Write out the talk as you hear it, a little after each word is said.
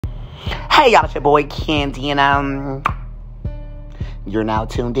Hey y'all, it's your boy Candy, and you're now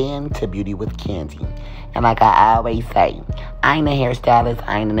tuned in to Beauty with Candy. And like I always say, I ain't a hairstylist,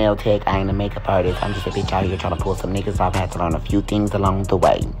 I ain't a nail tech, I ain't a makeup artist. I'm just a bitch out here trying to pull some niggas off. I had to learn a few things along the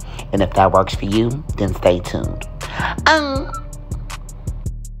way. And if that works for you, then stay tuned.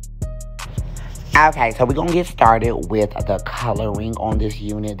 Okay, so we're going to get started with the coloring on this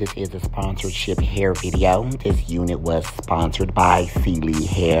unit. This is a sponsorship hair video. This unit was sponsored by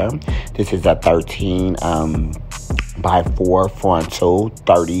CelieHair. This is a 13 by 4 frontal,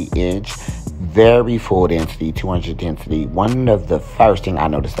 30-inch, very full density, 200 density. One of the first thing I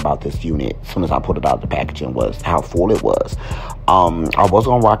noticed about this unit, as soon as I pulled it out of the packaging, was how full it was. I was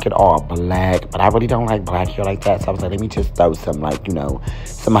gonna rock it all black, but I really don't like black hair like that, so I was like, let me just throw some, like, you know,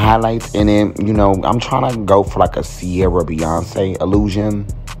 some highlights in it. You know, I'm trying to go for like a Sierra Beyonce illusion.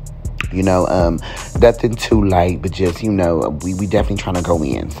 You know, nothing too light, but just, you know, we definitely trying to go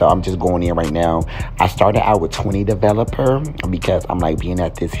in. So I'm just going in right now. I started out with 20 developer because I'm like, being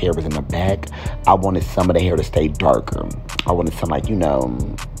that this hair was in the back, I wanted some of the hair to stay darker. I wanted some, like, you know,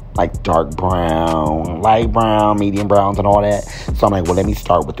 like dark brown, light brown, medium browns and all that. So I'm like, well, let me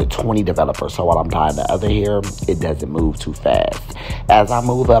start with the 20 developer. So while I'm dyeing the other hair, it doesn't move too fast. As I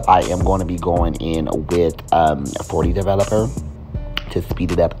move up, I am going to be going in with 40 developer to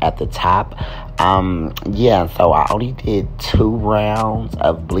speed it up at the top. Yeah, so I only did 2 rounds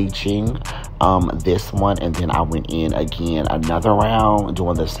of bleaching this one, and then I went in again another round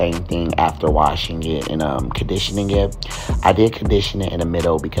doing the same thing after washing it and conditioning it. I did condition it in the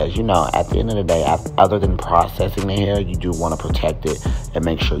middle because, you know, at the end of the day, other than processing the hair, you do want to protect it and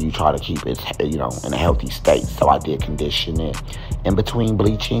make sure you try to keep it, you know, in a healthy state. So I did condition it in between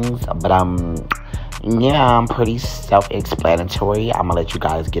bleachings, but yeah, I'm pretty self-explanatory. I'm gonna let you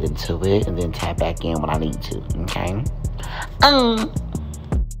guys get into it and then tap back in when I need to, okay?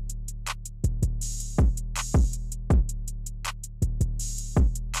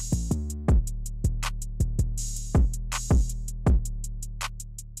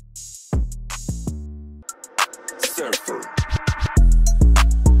 Surfer.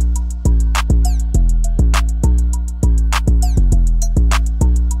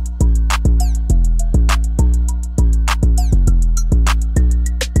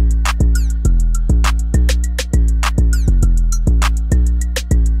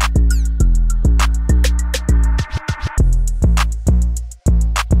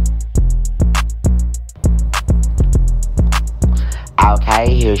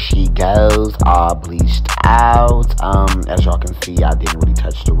 Okay, here she goes, all bleached out. As y'all can see, I didn't really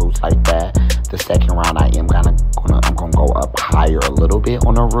touch the roots like that. The second round, I'm gonna go up higher a little bit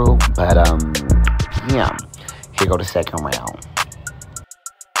on the root, but yeah, here go the second round.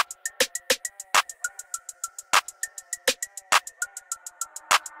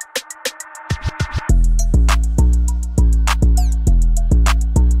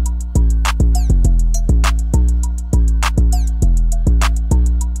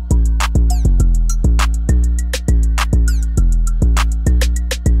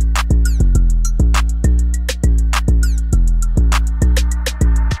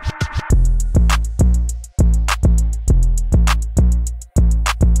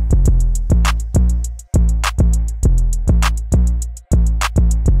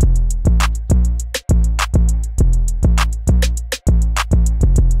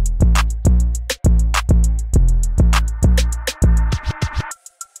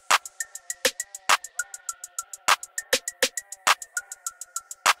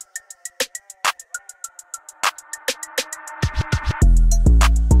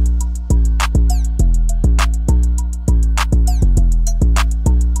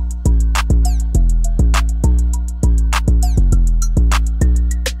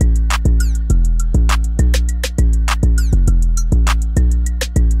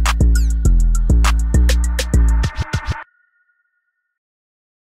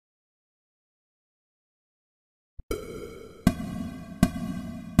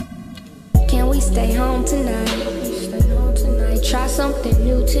 Can we stay home tonight? Try something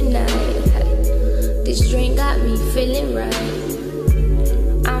new tonight. This drink got me feeling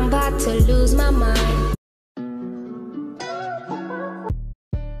right. I'm about to lose my mind.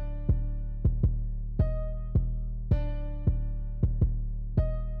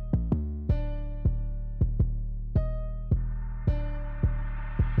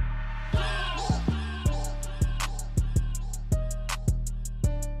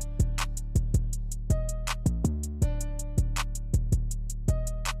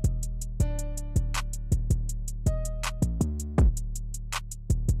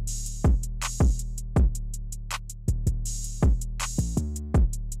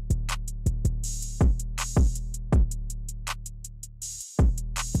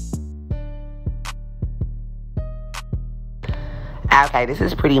 Okay, this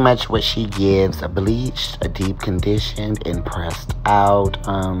is pretty much what she gives: a bleached, a deep conditioned, and pressed out.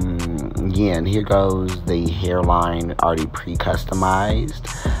 Yeah, and here goes the hairline already pre-customized,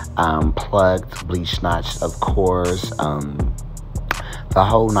 plucked, bleach notched, of course. The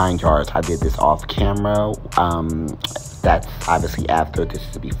whole 9 yards. I did this off camera. That's obviously after. This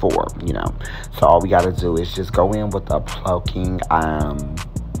is before, you know. So all we gotta do is just go in with the plucking.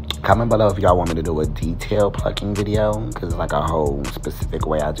 Comment below if y'all want me to do a detailed plucking video, because it's like a whole specific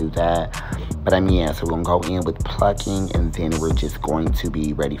way I do that. But yeah, so we're gonna go in with plucking, and then we're just going to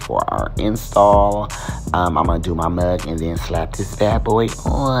be ready for our install. I'm gonna do my mug and then slap this bad boy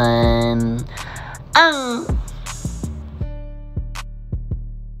on.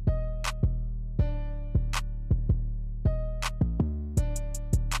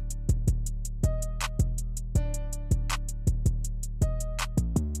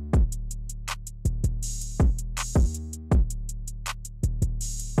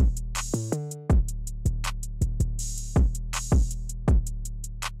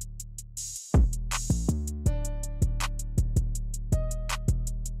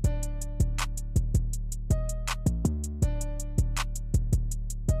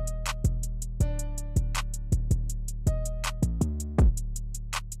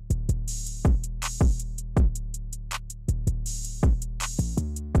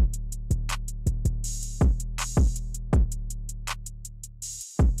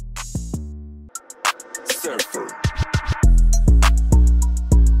 Surfer.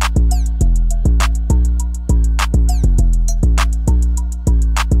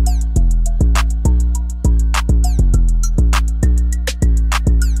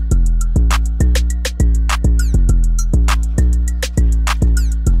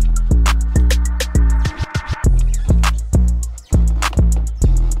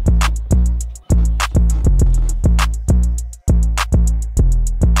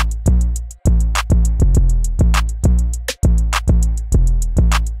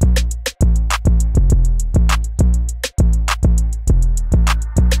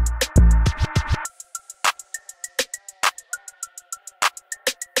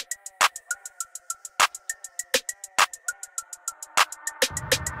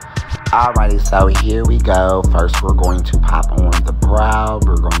 Alrighty, so here we go. First, we're going to pop on the brow.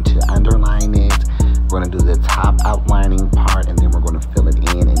 We're going to underline it. We're going to do the top outlining part, and then we're going to fill it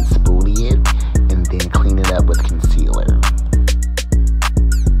in and spoolie it, and then clean it up with concealer.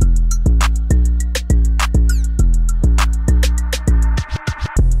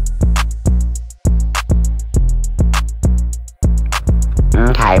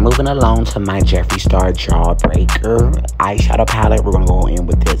 Okay, moving along to my Jeffree Star Jawbreaker eyeshadow palette. We're going to go in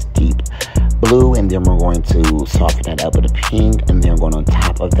with this deep blue, and then we're going to soften that up with a pink, and then we're going on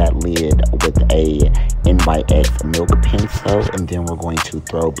top of that lid with a NYX milk pencil, and then we're going to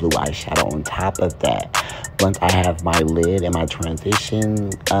throw blue eyeshadow on top of that. Once I have my lid and my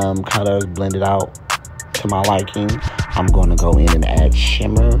transition colors blended out to my liking, I'm going to go in and add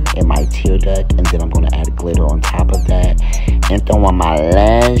shimmer in my tear duct, and then I'm going to add glitter on top of that, and throw on my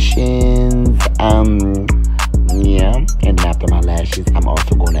lashes. Yeah, and after my lashes, I'm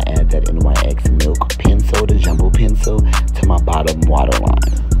also going to add that NYX milk pencil, the jumbo pencil, to my bottom waterline.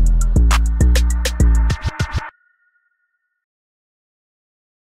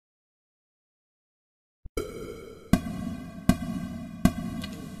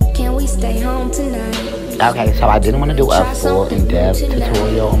 Can we stay home tonight? Okay, so I didn't want to do a full in-depth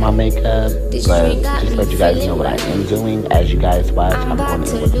tutorial on my makeup, but just to let you guys know what I am doing. As you guys watch, I'm going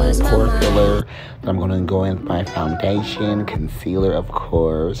in with my pore filler, then I'm going to go in with my foundation, concealer of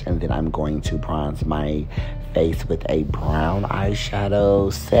course, and then I'm going to bronze my face with a brown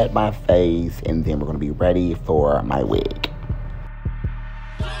eyeshadow, set my face, and then we're going to be ready for my wig.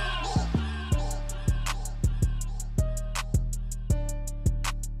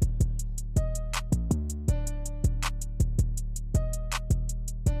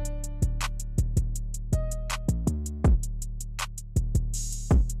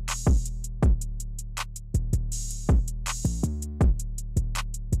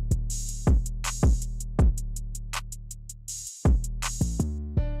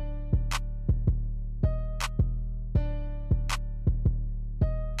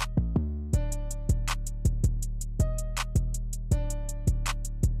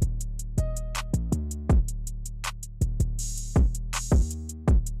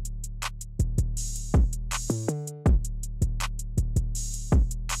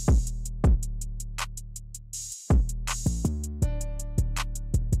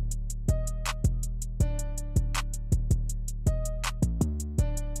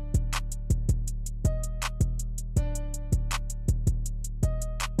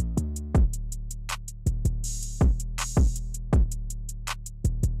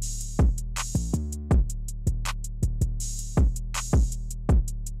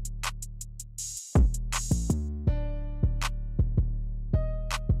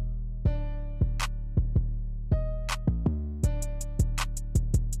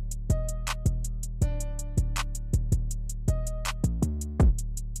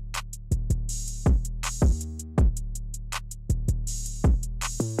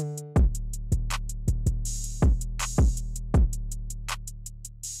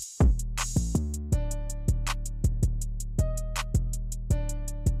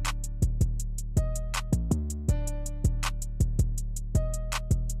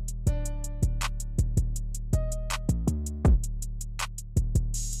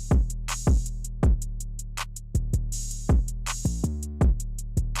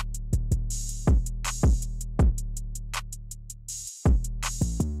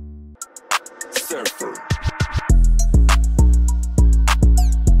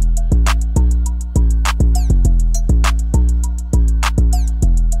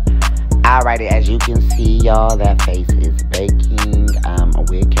 Alrighty, as you can see, y'all, that face is baking. A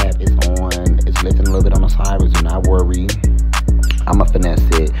wig cap is on. It's lifting a little bit on the side, but do not worry. I'ma finesse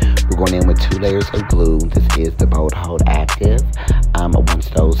it. We're going in with 2 layers of glue. This is the Bold Hold Active. Once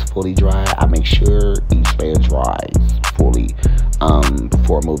those fully dry, I make sure each layer dries fully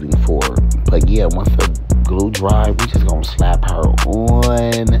before moving forward. But yeah, once the glue dry, we just gonna slap her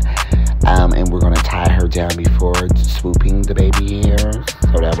on. And we're gonna tie her down before swooping the baby hairs,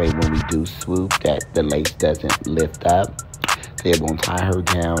 so that way when we do swoop, that the lace doesn't lift up. So we're gonna tie her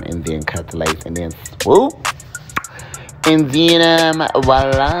down and then cut the lace and then swoop. And then,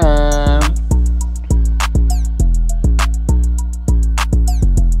 voila.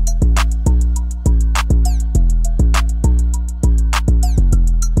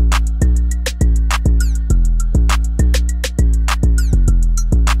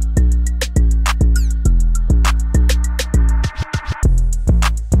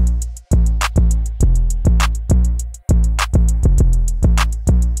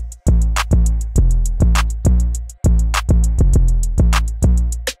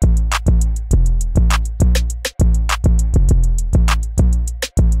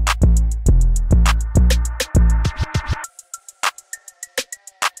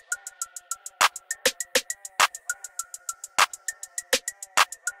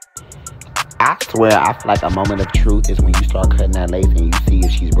 I swear, I feel like a moment of truth is when you start cutting that lace and you see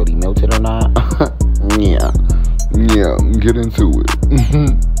if she's really melted or not. Yeah, get into it.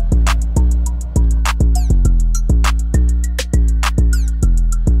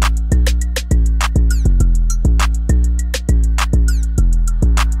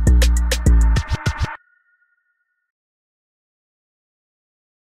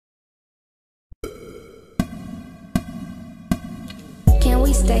 Can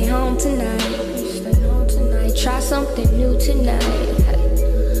we stay home tonight? Try something new tonight.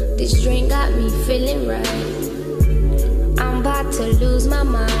 This drink got me feeling right. I'm about to lose my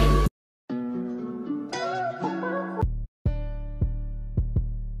mind.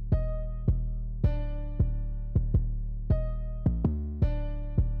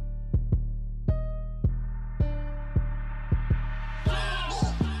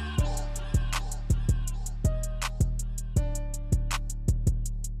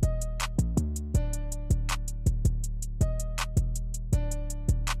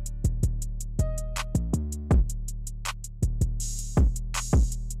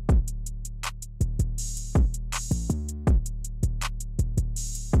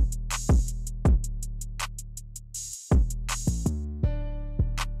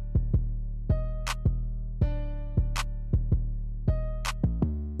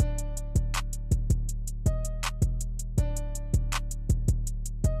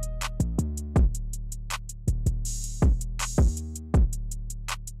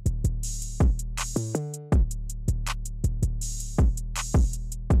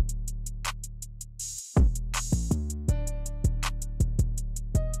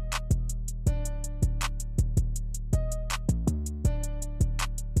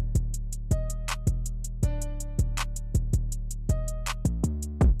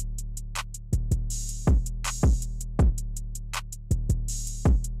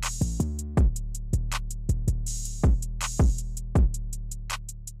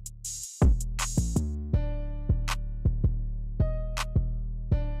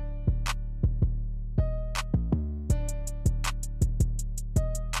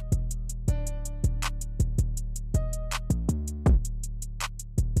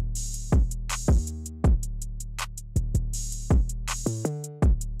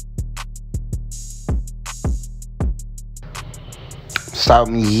 So,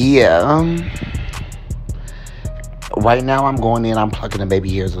 yeah. Right now, I'm going in. I'm plucking the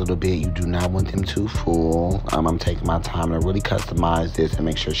baby hairs a little bit. You do not want them too full. I'm taking my time to really customize this and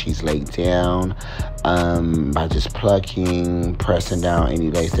make sure she's laid down by just plucking, pressing down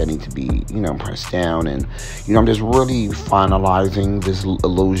any lace that need to be, pressed down. And, I'm just really finalizing this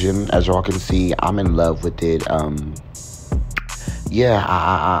illusion. As y'all can see, I'm in love with it. Yeah,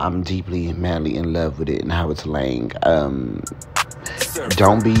 I'm deeply, madly in love with it and how it's laying.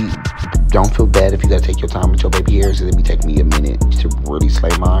 Don't feel bad if you gotta take your time with your baby hairs. It'll be taking me a minute to really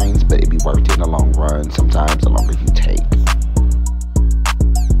slay mines, but it'd be worth it in the long run. Sometimes the longer you take.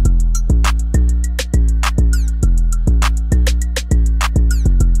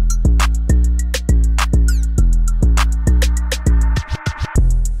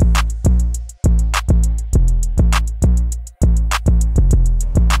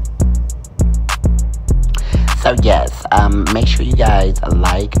 So So yes, make sure you guys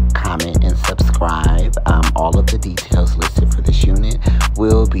like, comment, and subscribe. All of the details listed for this unit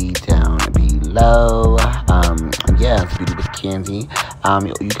will be down below. Yes, Beauty with Candy.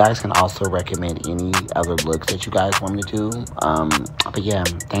 You guys can also recommend any other looks that you guys want me to do. But yeah,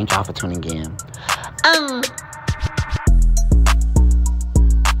 thank y'all for tuning in.